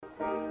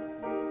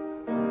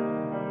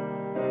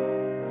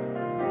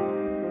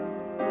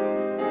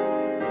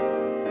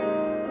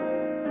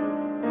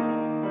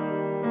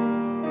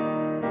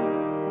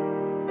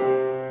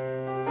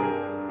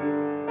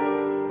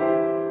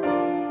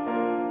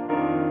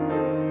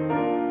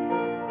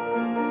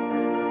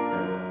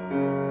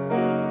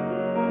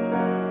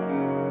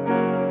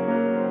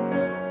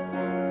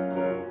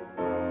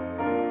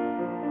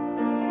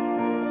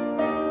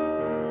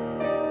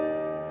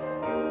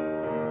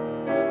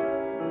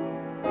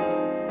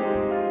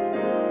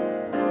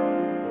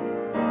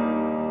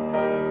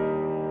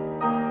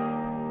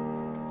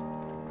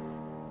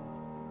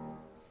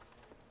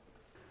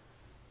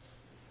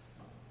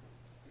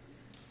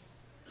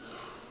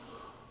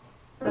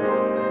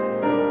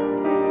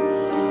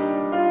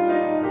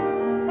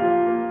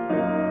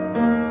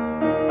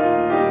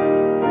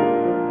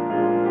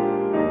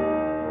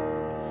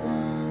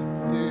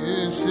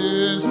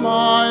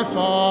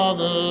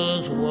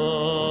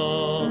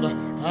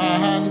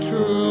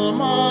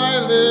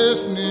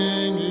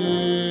listening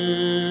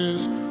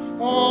ears.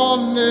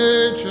 All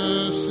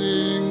nature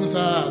sings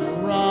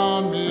and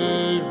round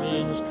me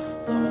rings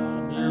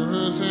the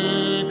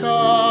music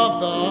of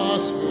the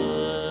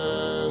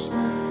spheres.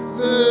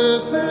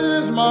 This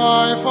is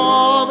my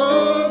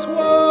Father's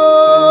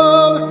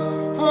world.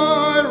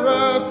 I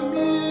rest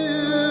me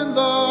in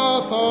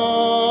the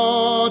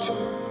thought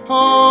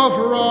of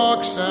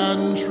rocks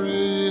and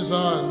trees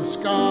and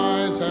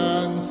skies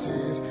and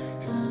seas.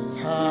 His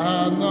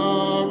hand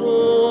the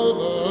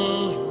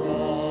ruler's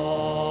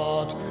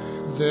wrought.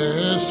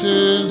 This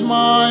is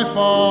my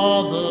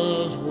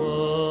Father's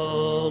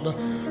world.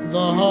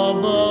 The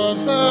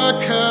birds their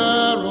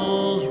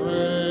carols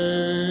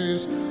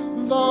raise.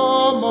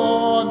 The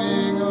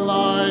morning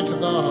light,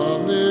 the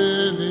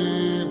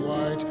lily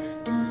white,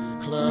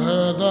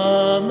 declare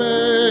the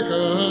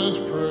Maker's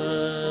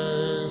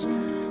praise.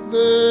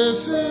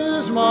 This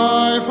is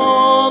my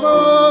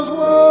Father's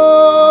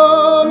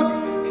world.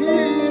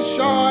 He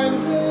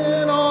shines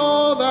in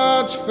all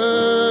that's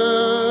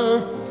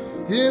fair.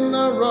 In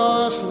the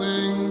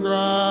rustling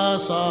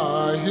grass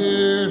I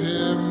hear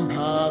him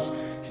pass.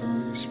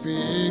 He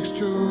speaks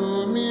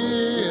to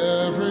me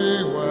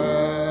everywhere.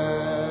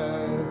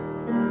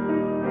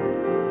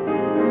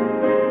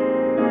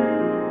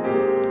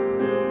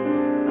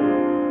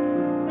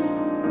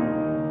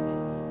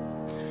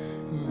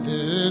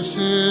 This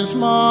is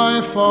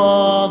my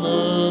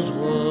Father's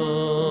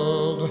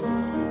world.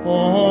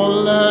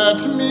 Oh,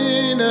 let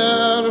me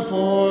ne'er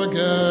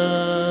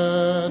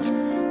forget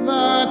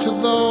that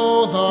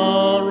though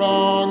the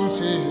wrong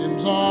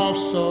seems oft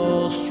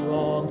so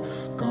strong,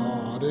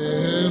 God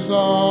is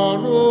the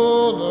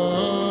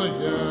ruler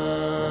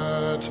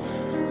yet.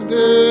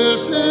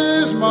 This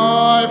is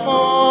my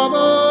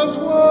Father's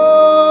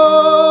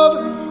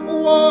world.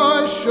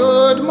 Why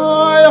should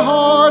my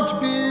heart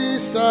be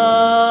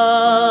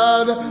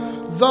sad?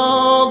 The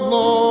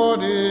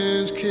Lord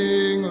is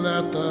King,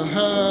 let the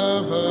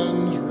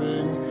heavens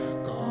ring.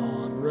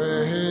 God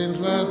reigns,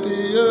 let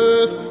the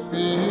earth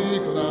be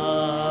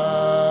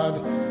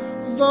glad.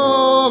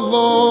 The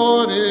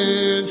Lord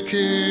is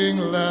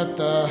King, let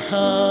the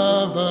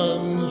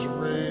heavens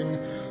ring.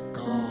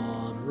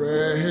 God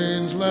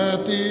reigns,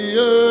 let the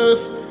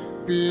earth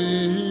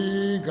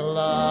be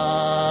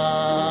glad.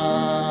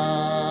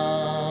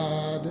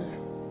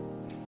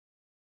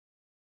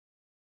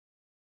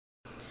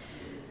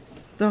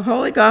 The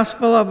Holy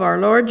Gospel of our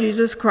Lord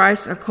Jesus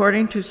Christ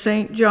according to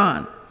St.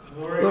 John.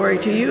 Glory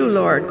to you,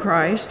 Lord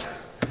Christ.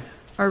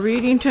 Our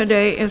reading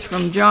today is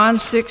from John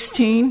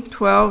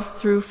 16:12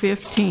 through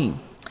 15.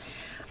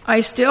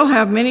 I still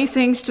have many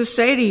things to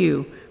say to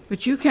you,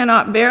 but you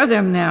cannot bear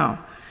them now.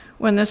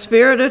 When the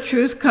Spirit of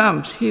truth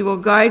comes, he will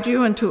guide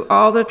you into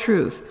all the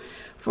truth.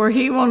 For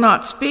he will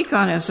not speak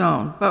on his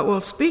own, but will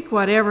speak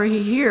whatever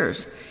he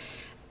hears.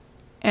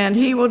 And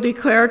he will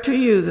declare to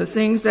you the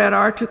things that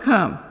are to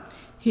come.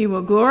 He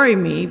will glory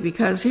me,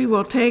 because he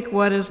will take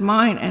what is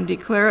mine and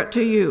declare it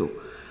to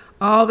you.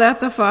 All that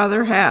the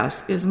Father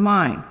has is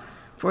mine.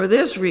 For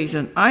this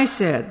reason I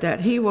said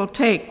that he will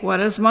take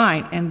what is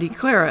mine and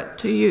declare it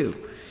to you.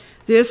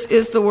 This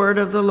is the word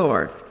of the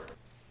Lord.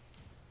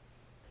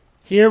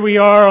 Here we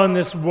are on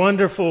this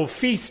wonderful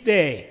feast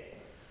day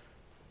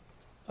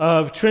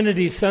of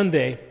Trinity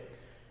Sunday.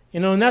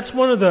 And that's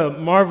one of the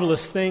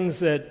marvelous things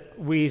that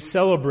we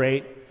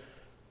celebrate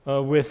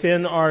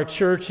within our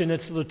church in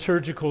its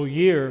liturgical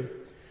year,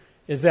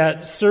 is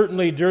that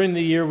certainly during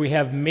the year we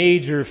have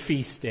major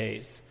feast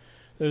days.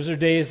 Those are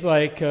days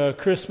like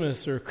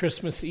Christmas or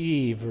Christmas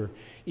Eve or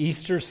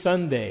Easter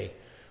Sunday,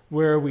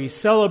 where we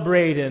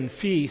celebrate and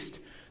feast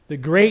the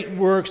great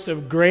works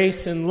of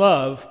grace and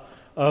love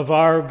of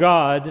our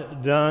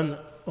God done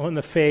on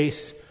the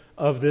face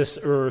of this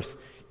earth,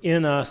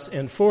 in us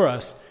and for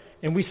us.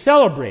 And we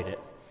celebrate it.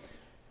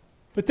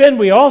 But then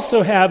we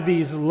also have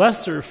these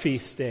lesser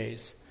feast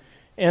days.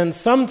 And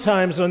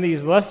sometimes on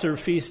these lesser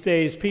feast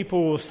days,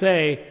 people will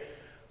say,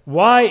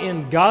 why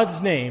in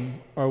God's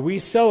name are we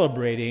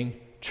celebrating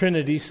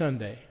Trinity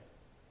Sunday?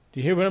 Do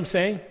you hear what I'm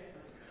saying?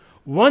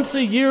 Once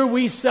a year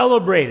we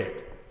celebrate it.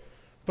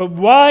 But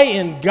why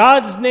in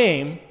God's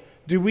name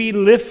do we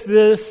lift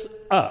this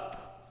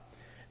up?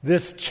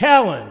 This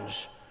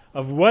challenge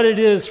of what it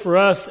is for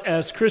us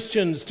as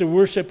Christians to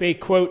worship a,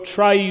 quote,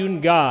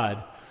 triune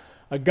God,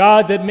 a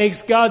God that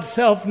makes God's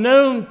self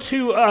known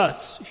to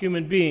us,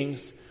 human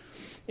beings,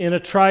 in a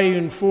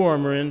triune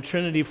form or in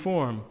Trinity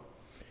form.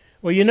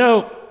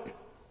 Well,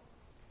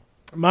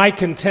 my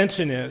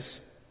contention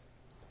is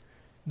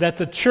that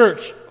the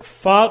church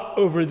fought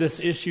over this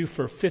issue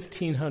for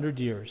 1,500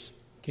 years.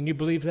 Can you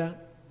believe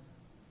that?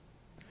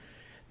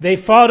 They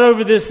fought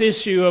over this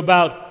issue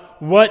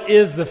about what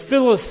is the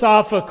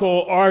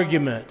philosophical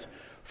argument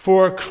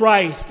for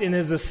Christ in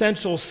his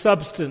essential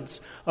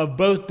substance of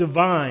both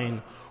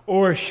divine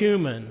or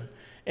human.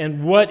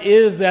 And what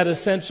is that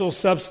essential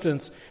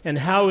substance, and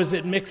how is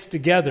it mixed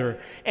together?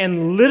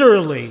 And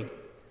literally,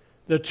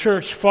 the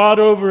church fought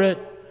over it.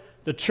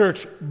 The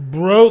church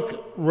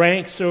broke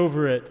ranks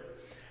over it.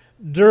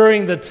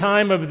 During the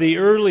time of the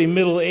early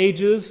Middle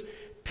Ages,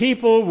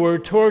 people were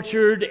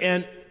tortured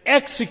and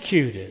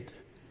executed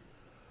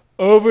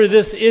over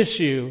this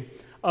issue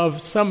of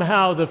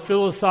somehow the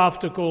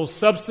philosophical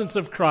substance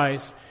of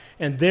Christ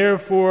and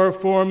therefore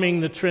forming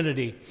the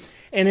Trinity.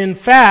 And in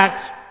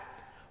fact,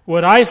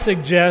 what I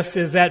suggest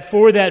is that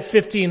for that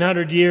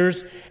 1,500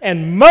 years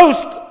and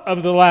most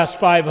of the last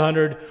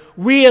 500,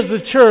 we as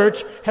the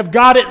church have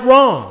got it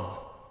wrong.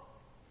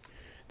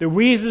 The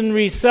reason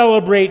we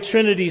celebrate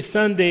Trinity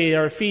Sunday,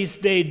 our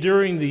feast day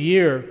during the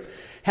year,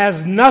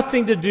 has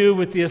nothing to do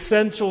with the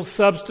essential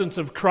substance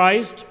of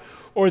Christ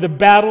or the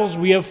battles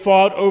we have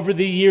fought over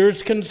the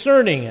years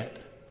concerning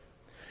it.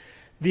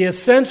 The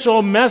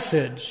essential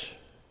message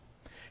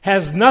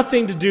has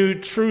nothing to do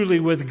truly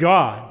with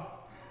God.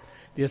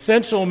 The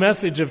essential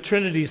message of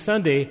Trinity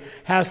Sunday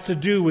has to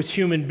do with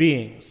human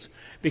beings.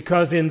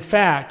 Because in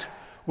fact,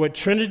 what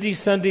Trinity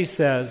Sunday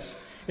says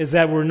is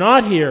that we're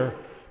not here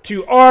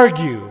to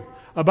argue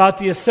about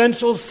the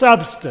essential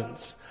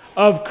substance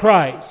of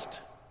Christ.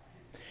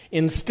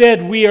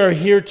 Instead, we are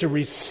here to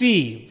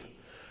receive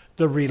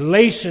the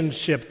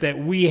relationship that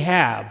we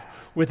have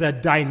with a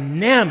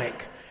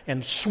dynamic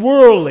and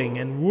swirling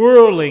and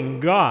whirling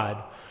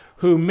God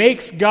who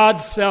makes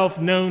God's self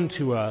known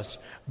to us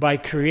by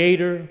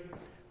Creator,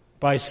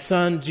 by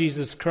Son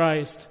Jesus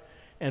Christ,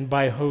 and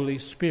by Holy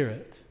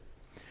Spirit.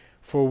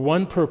 For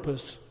one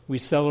purpose, we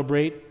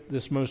celebrate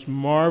this most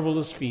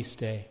marvelous feast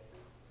day,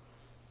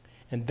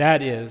 and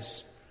that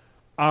is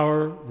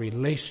our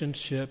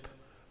relationship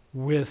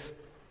with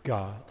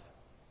God.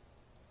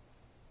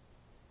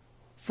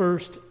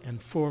 First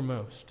and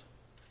foremost,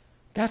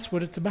 that's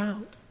what it's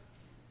about.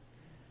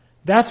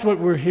 That's what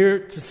we're here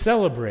to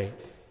celebrate.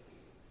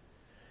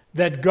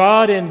 That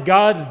God and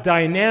God's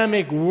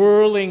dynamic,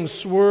 whirling,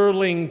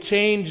 swirling,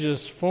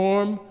 changes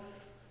form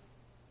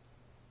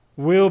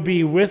will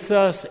be with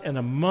us and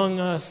among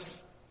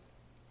us,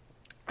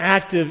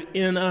 active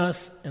in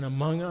us and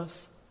among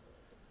us,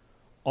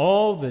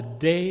 all the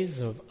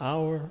days of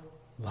our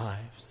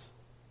lives.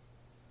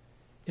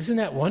 Isn't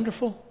that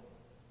wonderful?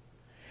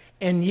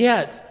 And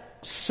yet,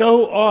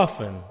 so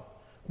often,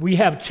 we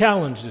have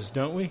challenges,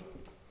 don't we?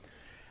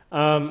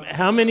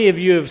 How many of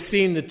you have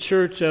seen the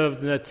Church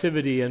of the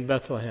Nativity in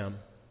Bethlehem?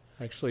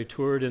 Actually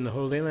toured in the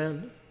Holy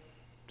Land?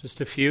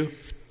 Just a few.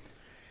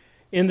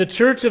 In the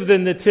Church of the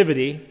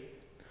Nativity,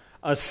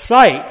 a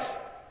site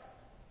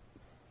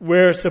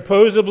where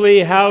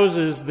supposedly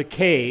houses the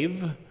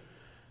cave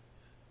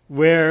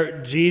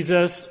where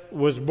Jesus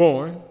was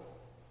born,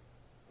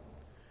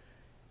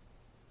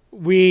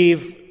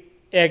 we've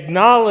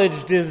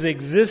acknowledged his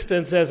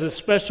existence as a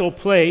special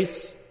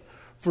place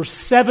for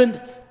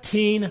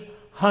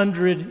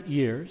 1,700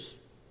 years.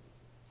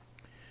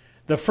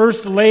 The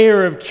first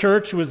layer of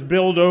church was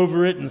built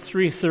over it in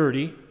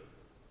 330.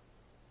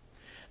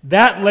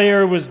 That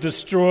layer was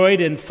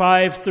destroyed in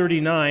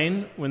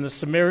 539 when the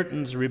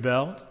Samaritans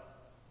rebelled.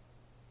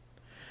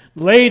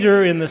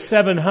 Later in the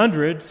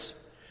 700s,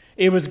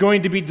 it was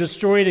going to be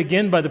destroyed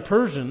again by the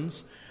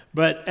Persians.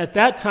 But at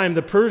that time,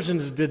 the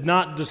Persians did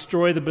not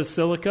destroy the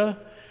basilica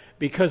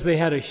because they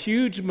had a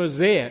huge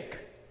mosaic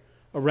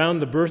around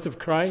the birth of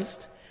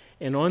Christ.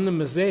 And on the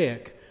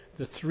mosaic,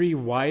 the three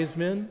wise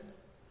men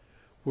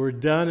were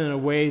done in a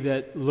way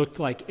that looked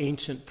like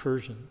ancient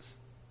Persians.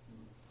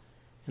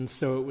 And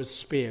so it was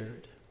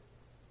spared.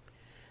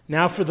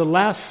 Now, for the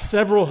last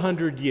several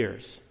hundred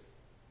years,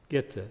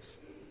 get this,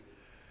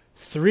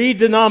 3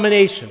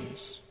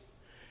 denominations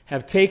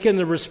have taken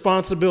the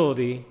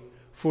responsibility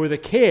for the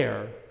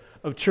care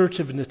of Church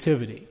of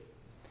Nativity.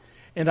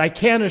 And I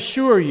can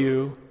assure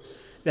you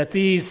that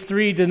these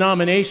 3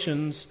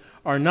 denominations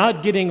are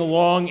not getting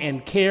along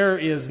and care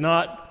is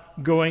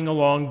not going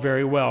along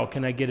very well.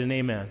 Can I get an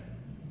amen?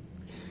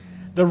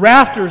 The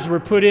rafters were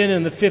put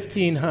in the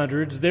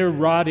 1500s. They're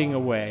rotting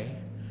away.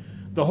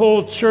 The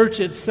whole church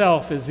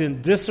itself is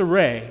in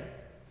disarray.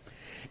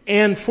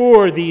 And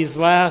for these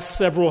last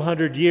several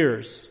hundred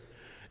years,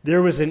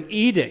 there was an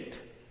edict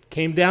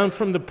came down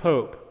from the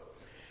Pope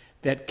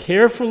that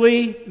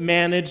carefully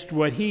managed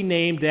what he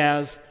named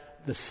as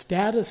the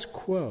status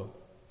quo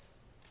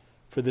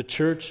for the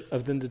Church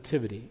of the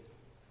Nativity.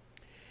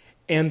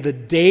 And the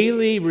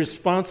daily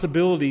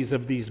responsibilities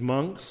of these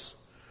monks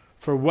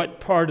for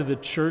what part of the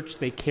church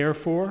they care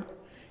for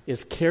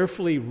is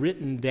carefully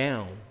written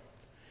down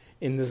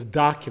in this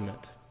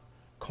document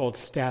called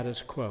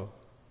Status Quo.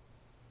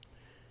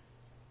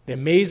 The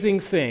amazing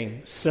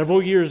thing,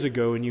 several years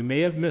ago, and you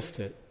may have missed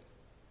it,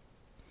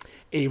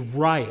 a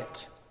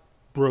riot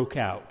broke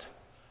out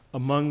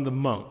among the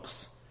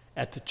monks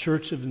at the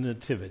Church of the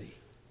Nativity.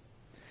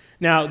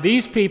 Now,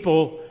 these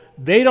people,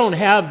 they don't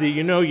have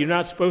you're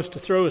not supposed to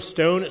throw a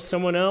stone at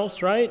someone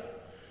else, right?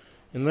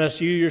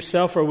 Unless you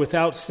yourself are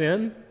without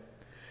sin.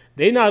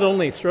 They not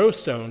only throw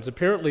stones,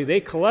 apparently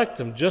they collect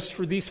them just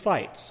for these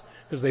fights,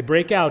 because they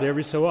break out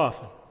every so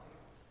often.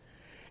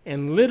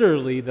 And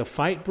literally, the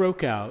fight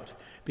broke out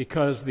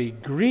because the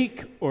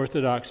Greek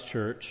Orthodox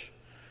Church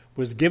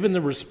was given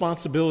the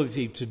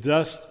responsibility to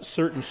dust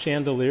certain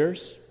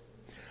chandeliers,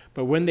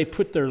 but when they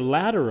put their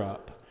ladder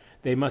up,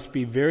 they must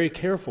be very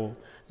careful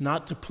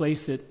not to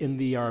place it in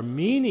the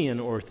Armenian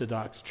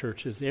Orthodox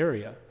Church's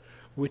area,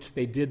 which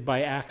they did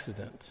by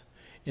accident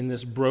in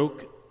this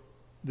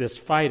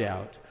fight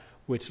out,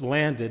 which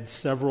landed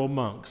several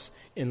monks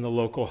in the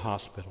local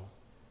hospital.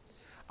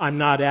 I'm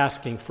not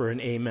asking for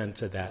an amen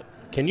to that.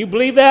 Can you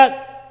believe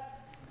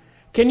that?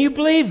 Can you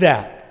believe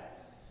that?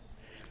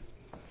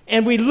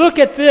 And we look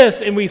at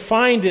this and we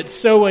find it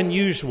so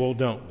unusual,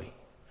 don't we?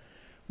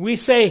 We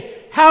say,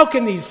 how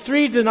can these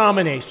three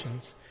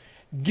denominations,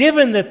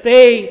 given that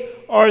they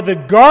are the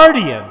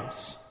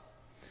guardians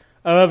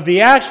of the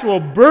actual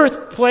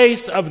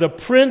birthplace of the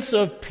Prince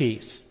of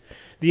Peace,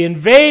 the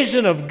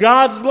invasion of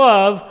God's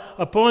love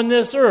upon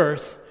this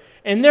earth,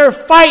 and they're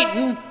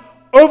fighting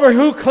over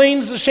who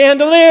cleans the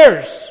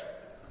chandeliers?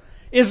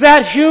 Is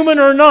that human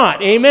or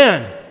not?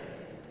 Amen.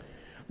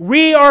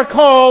 We are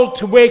called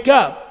to wake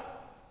up.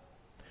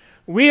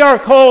 We are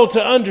called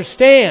to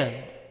understand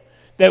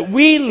that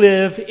we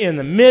live in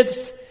the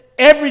midst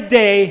every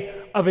day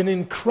of an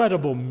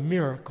incredible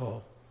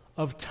miracle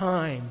of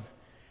time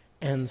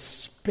and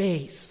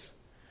space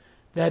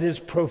that is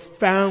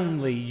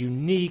profoundly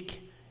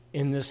unique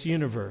in this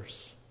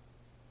universe.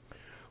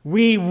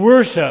 We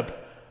worship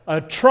a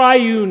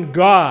triune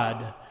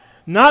God,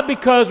 not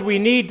because we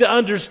need to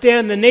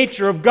understand the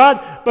nature of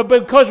God, but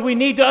because we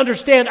need to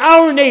understand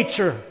our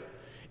nature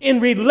in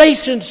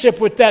relationship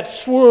with that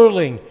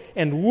swirling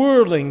and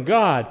whirling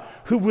God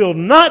who will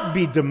not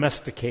be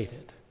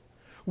domesticated,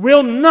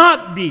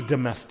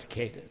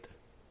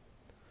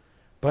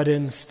 but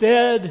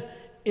instead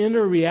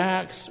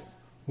interacts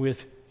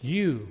with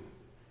you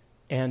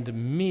and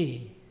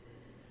me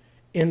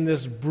in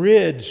this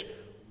bridge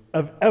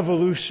of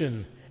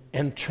evolution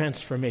and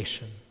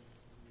transformation.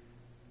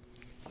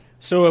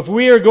 So if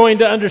we are going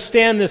to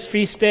understand this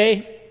feast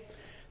day,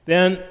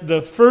 then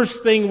the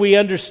first thing we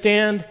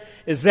understand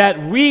is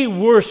that we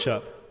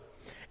worship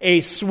a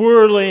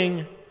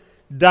swirling,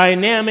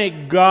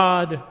 dynamic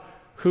God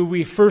who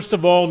we first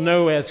of all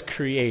know as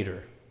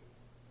Creator.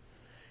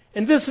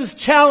 And this is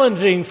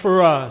challenging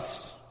for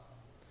us.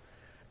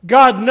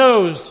 God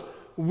knows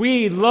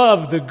we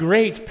love the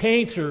great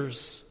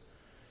painters.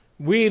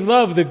 We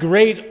love the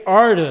great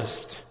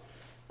artists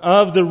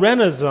of the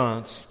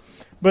Renaissance.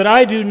 But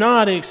I do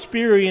not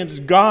experience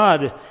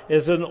God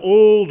as an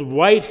old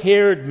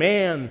white-haired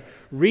man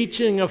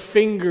reaching a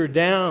finger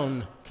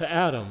down to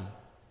Adam.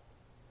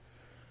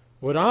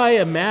 What I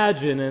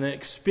imagine and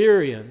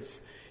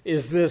experience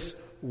is this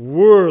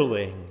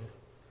whirling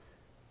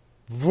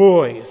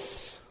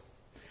voice,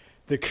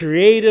 the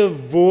creative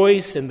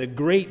voice and the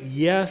great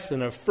yes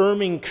and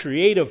affirming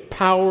creative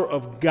power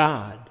of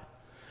God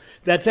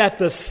that's at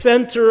the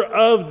center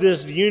of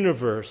this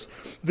universe,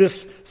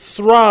 this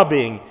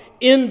throbbing,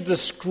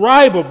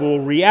 indescribable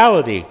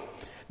reality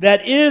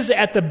that is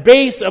at the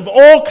base of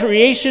all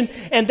creation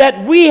and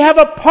that we have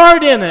a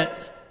part in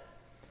it,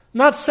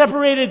 not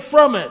separated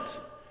from it.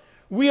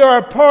 We are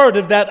a part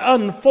of that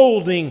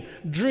unfolding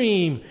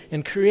dream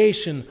and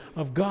creation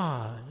of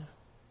God.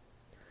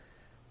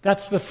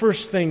 That's the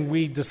first thing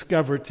we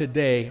discover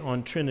today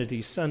on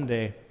Trinity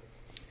Sunday.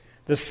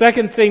 The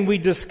second thing we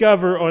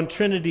discover on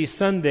Trinity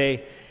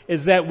Sunday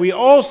is that we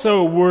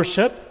also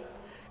worship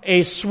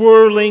a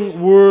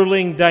swirling,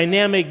 whirling,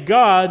 dynamic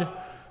God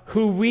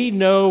who we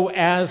know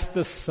as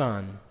the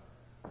Son.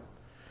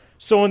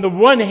 So on the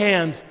one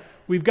hand,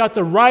 we've got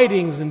the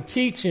writings and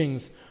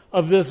teachings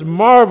of this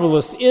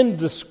marvelous,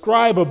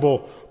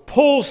 indescribable,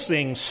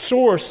 pulsing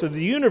source of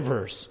the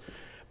universe.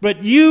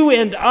 But you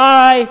and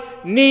I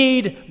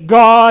need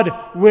God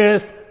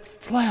with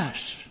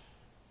flesh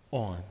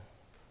on.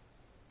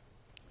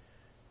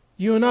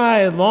 You and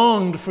I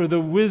longed for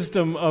the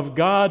wisdom of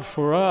God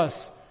for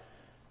us,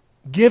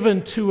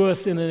 given to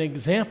us in an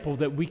example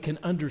that we can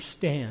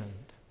understand.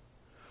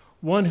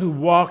 One who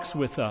walks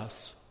with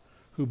us,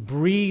 who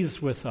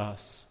breathes with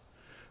us,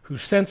 who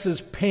senses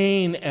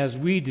pain as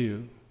we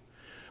do,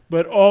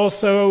 but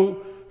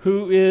also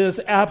who is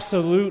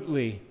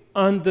absolutely,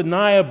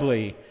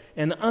 undeniably,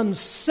 and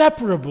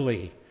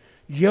inseparably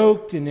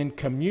yoked and in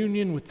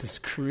communion with this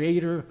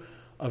creator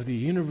of the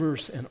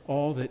universe and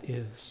all that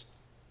is.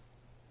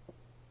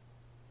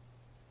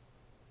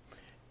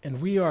 And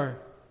we are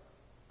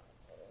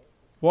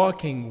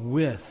walking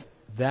with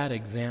that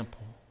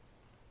example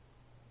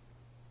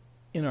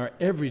in our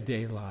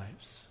everyday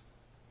lives.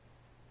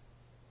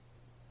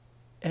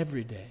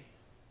 Every day.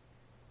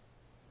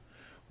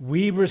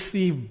 We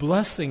receive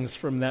blessings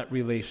from that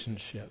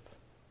relationship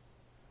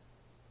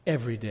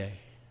every day.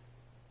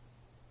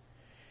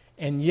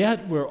 And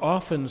yet we're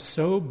often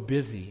so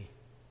busy,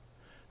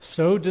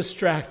 so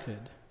distracted,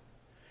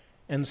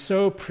 and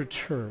so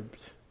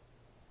perturbed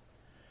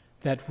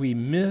that we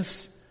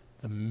miss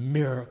the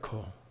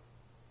miracle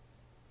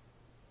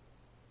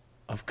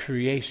of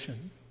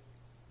creation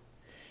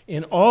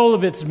in all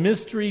of its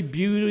mystery,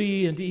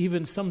 beauty, and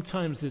even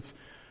sometimes its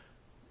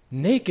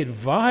naked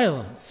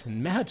violence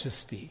and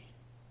majesty.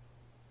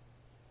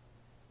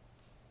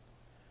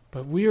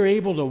 But we are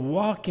able to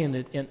walk in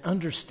it and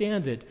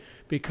understand it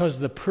because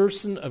the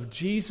person of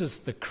Jesus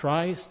the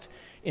Christ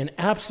in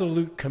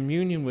absolute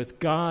communion with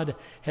God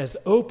has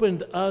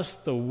opened us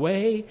the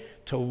way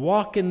to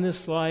walk in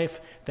this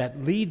life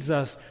that leads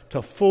us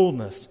to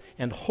fullness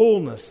and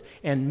wholeness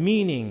and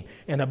meaning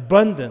and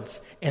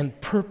abundance and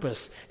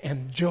purpose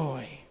and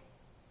joy.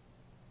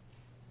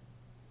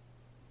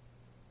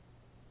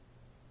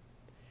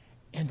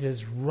 And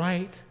is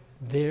right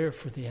there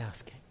for the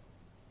asking.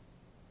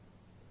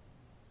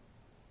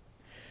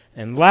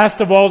 And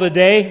last of all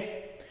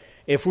today,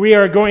 if we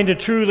are going to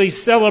truly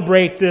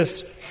celebrate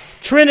this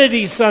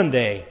Trinity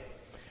Sunday,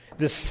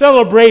 this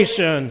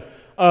celebration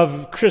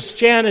of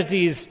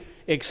Christianity's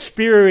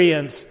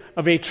experience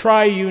of a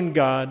triune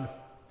God,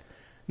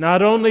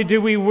 not only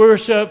do we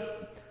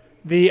worship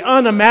the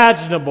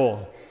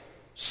unimaginable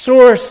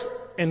source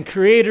and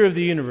creator of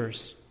the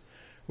universe,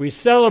 we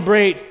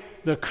celebrate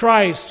the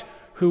Christ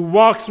who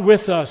walks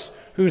with us,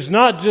 who's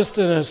not just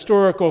an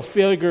historical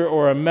figure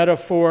or a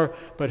metaphor,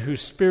 but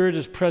whose Spirit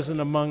is present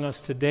among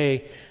us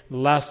today.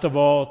 Last of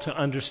all, to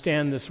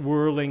understand this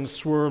whirling,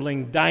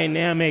 swirling,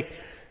 dynamic,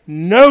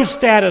 no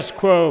status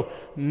quo,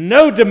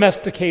 no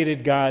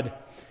domesticated God,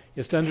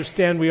 is to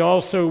understand we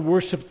also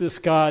worship this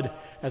God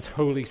as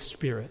Holy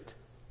Spirit.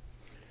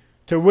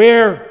 To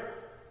where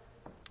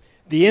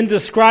the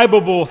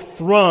indescribable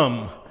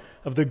thrum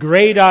of the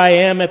great I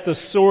Am at the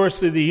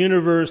source of the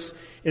universe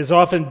is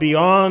often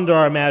beyond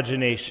our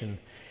imagination.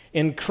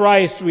 In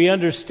Christ, we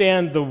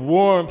understand the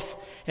warmth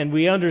and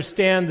we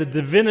understand the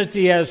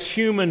divinity as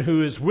human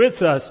who is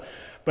with us.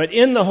 But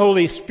in the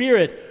Holy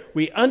Spirit,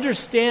 we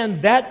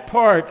understand that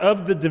part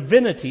of the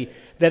divinity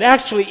that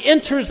actually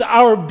enters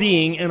our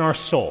being and our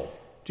soul.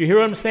 Do you hear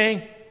what I'm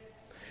saying?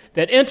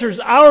 That enters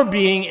our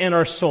being and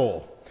our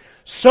soul.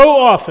 So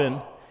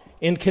often,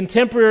 in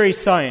contemporary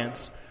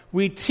science,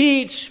 we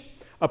teach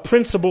a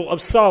principle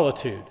of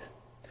solitude.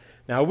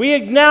 Now, we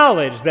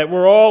acknowledge that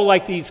we're all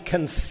like these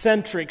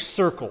concentric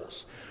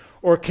circles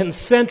or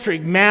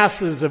concentric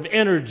masses of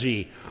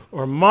energy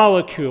or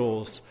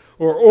molecules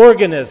or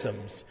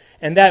organisms,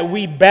 and that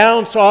we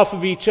bounce off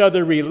of each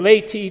other,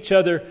 relate to each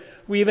other.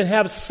 We even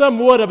have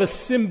somewhat of a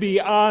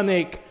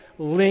symbiotic,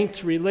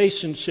 linked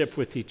relationship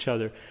with each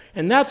other.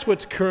 And that's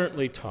what's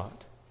currently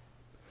taught.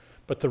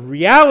 But the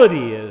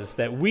reality is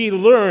that we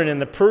learn in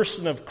the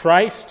person of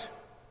Christ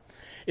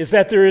is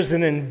that there is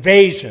an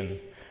invasion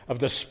of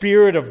the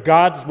Spirit of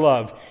God's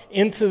love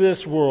into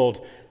this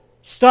world,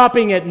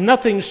 stopping at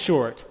nothing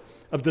short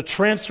of the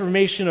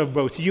transformation of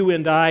both you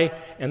and I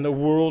and the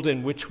world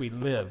in which we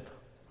live.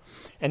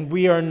 And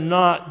we are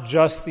not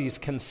just these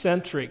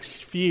concentric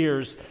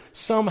spheres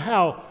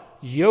somehow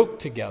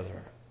yoked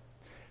together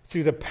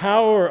through the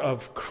power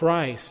of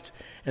Christ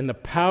and the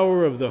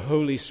power of the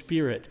Holy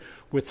Spirit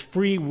with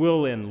free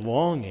will and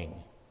longing.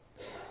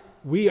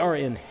 We are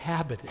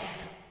inhabited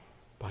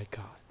by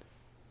God.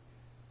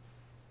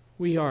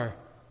 We are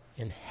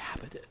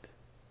inhabited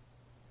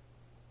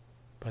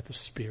by the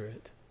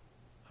Spirit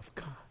of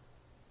God.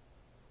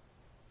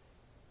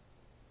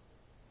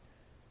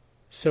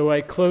 So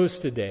I close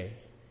today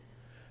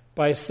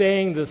by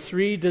saying the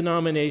three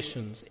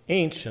denominations,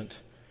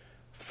 ancient,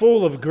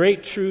 full of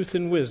great truth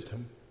and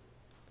wisdom,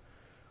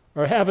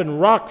 are having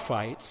rock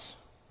fights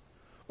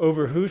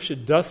over who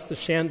should dust the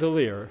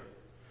chandelier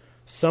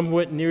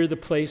somewhat near the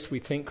place we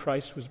think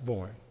Christ was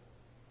born.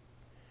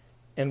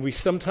 And we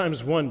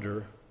sometimes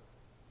wonder,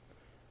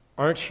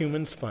 aren't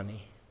humans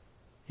funny?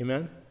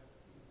 Amen?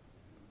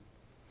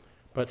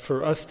 But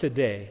for us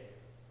today,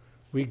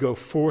 we go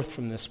forth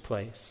from this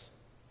place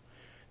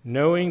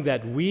knowing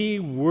that we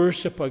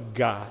worship a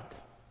God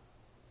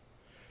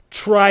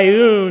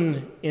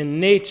triune in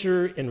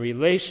nature in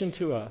relation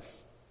to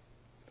us,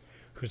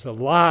 who's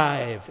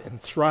alive and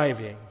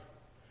thriving,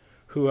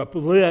 who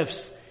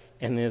uplifts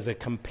and is a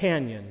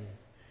companion,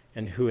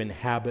 and who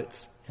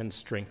inhabits and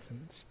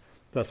strengthens.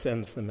 Thus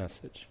ends the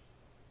message.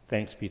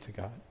 Thanks be to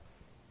God.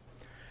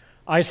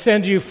 I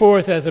send you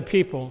forth as a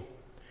people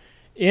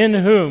in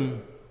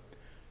whom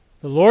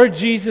the Lord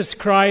Jesus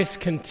Christ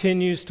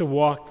continues to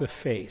walk the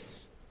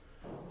face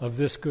of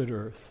this good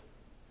earth.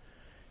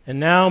 And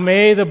now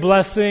may the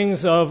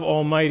blessings of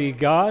Almighty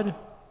God,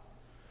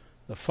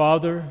 the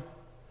Father,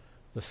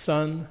 the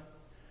Son,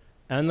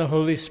 and the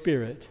Holy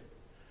Spirit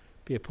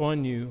be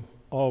upon you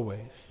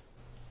always.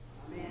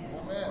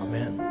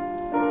 Amen. Amen.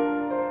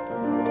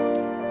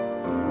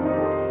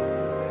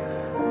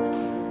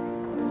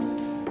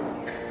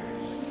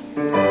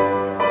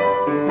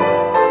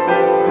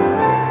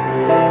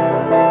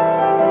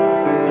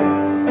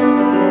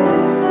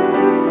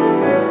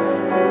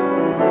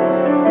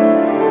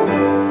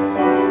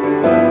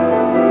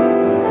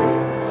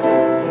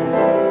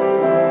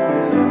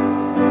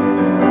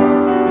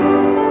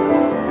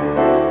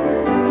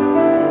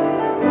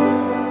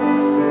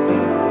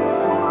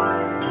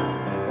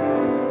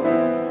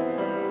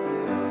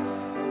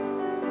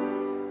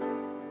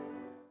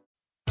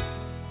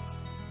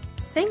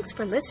 Thanks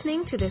for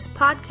listening to this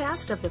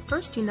podcast of the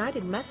First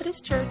United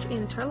Methodist Church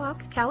in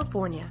Turlock,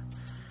 California.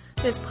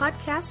 This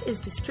podcast is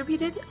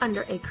distributed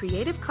under a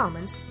Creative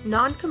Commons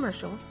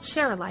non-commercial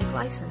share-alike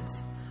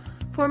license.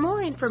 For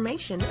more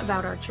information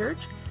about our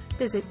church,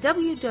 visit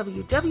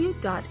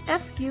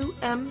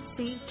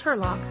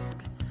www.fumcturlock.org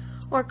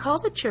or call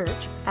the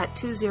church at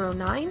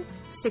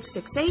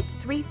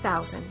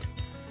 209-668-3000.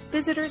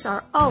 Visitors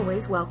are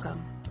always welcome.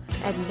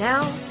 And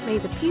now, may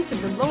the peace of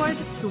the Lord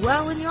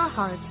dwell in your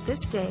hearts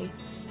this day,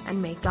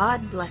 and may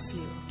God bless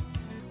you.